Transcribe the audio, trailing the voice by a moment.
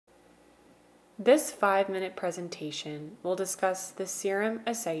This 5-minute presentation will discuss the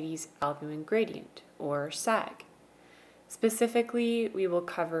serum-ascites albumin gradient, or SAG. Specifically, we will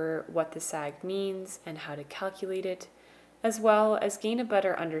cover what the SAG means and how to calculate it, as well as gain a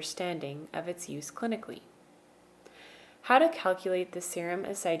better understanding of its use clinically. How to calculate the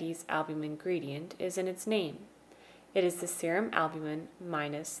serum-ascites albumin gradient is in its name. It is the serum albumin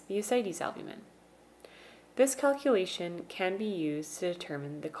minus the ascites albumin. This calculation can be used to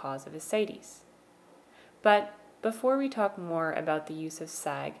determine the cause of ascites. But before we talk more about the use of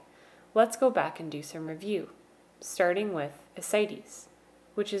SAG, let's go back and do some review, starting with ascites,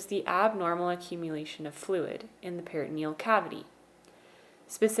 which is the abnormal accumulation of fluid in the peritoneal cavity.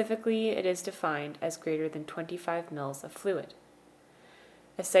 Specifically, it is defined as greater than 25 mL of fluid.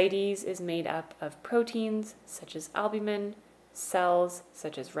 Ascites is made up of proteins such as albumin, cells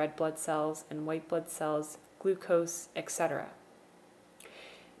such as red blood cells and white blood cells, glucose, etc.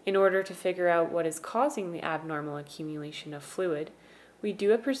 In order to figure out what is causing the abnormal accumulation of fluid, we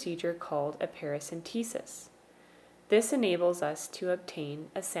do a procedure called a paracentesis. This enables us to obtain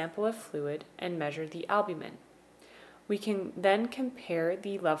a sample of fluid and measure the albumin. We can then compare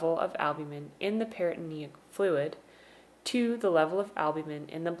the level of albumin in the peritoneal fluid to the level of albumin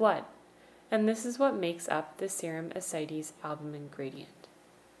in the blood, and this is what makes up the serum-ascites albumin gradient.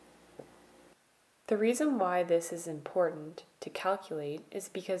 The reason why this is important to calculate is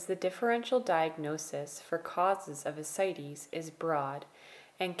because the differential diagnosis for causes of ascites is broad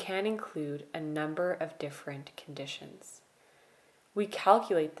and can include a number of different conditions. We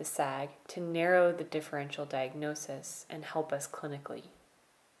calculate the SAG to narrow the differential diagnosis and help us clinically.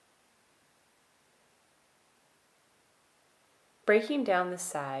 Breaking down the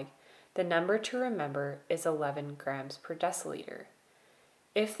SAG, the number to remember is 11 grams per deciliter.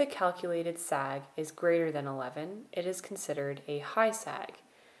 If the calculated SAG is greater than 11, it is considered a high SAG,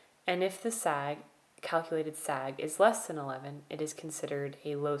 and if the calculated SAG is less than 11, it is considered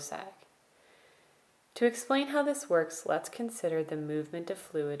a low SAG. To explain how this works, let's consider the movement of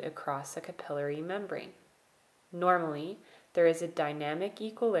fluid across a capillary membrane. Normally, there is a dynamic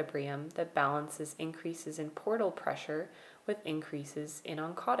equilibrium that balances increases in portal pressure with increases in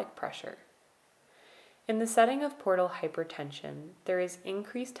oncotic pressure. In the setting of portal hypertension, there is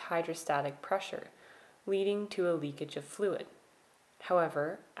increased hydrostatic pressure, leading to a leakage of fluid.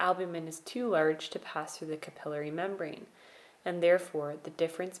 However, albumin is too large to pass through the capillary membrane, and therefore the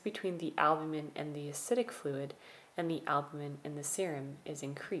difference between the albumin and the acidic fluid and the albumin in the serum is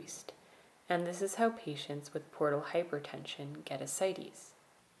increased, and this is how patients with portal hypertension get ascites.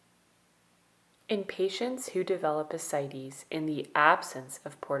 In patients who develop ascites in the absence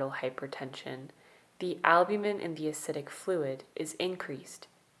of portal hypertension, the albumin in the acidic fluid is increased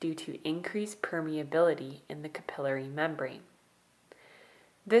due to increased permeability in the capillary membrane.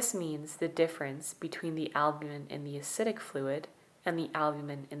 This means the difference between the albumin in the acidic fluid and the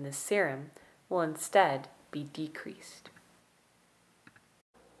albumin in the serum will instead be decreased.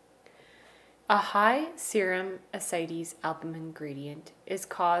 A high serum ascites albumin gradient is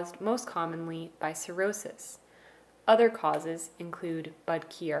caused most commonly by cirrhosis. Other causes include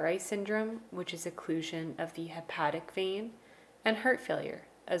Budd-Chiari syndrome, which is occlusion of the hepatic vein, and heart failure,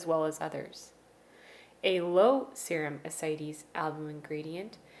 as well as others. A low serum ascites albumin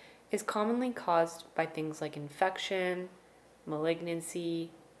gradient is commonly caused by things like infection, malignancy,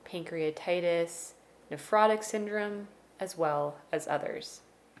 pancreatitis, nephrotic syndrome, as well as others.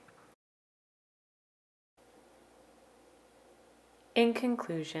 In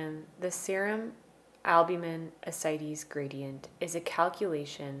conclusion, the serum albumin ascites gradient is a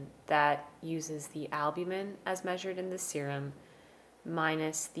calculation that uses the albumin as measured in the serum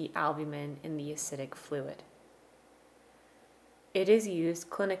minus the albumin in the acidic fluid. It is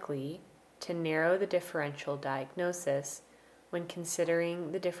used clinically to narrow the differential diagnosis when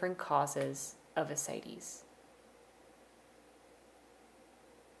considering the different causes of ascites.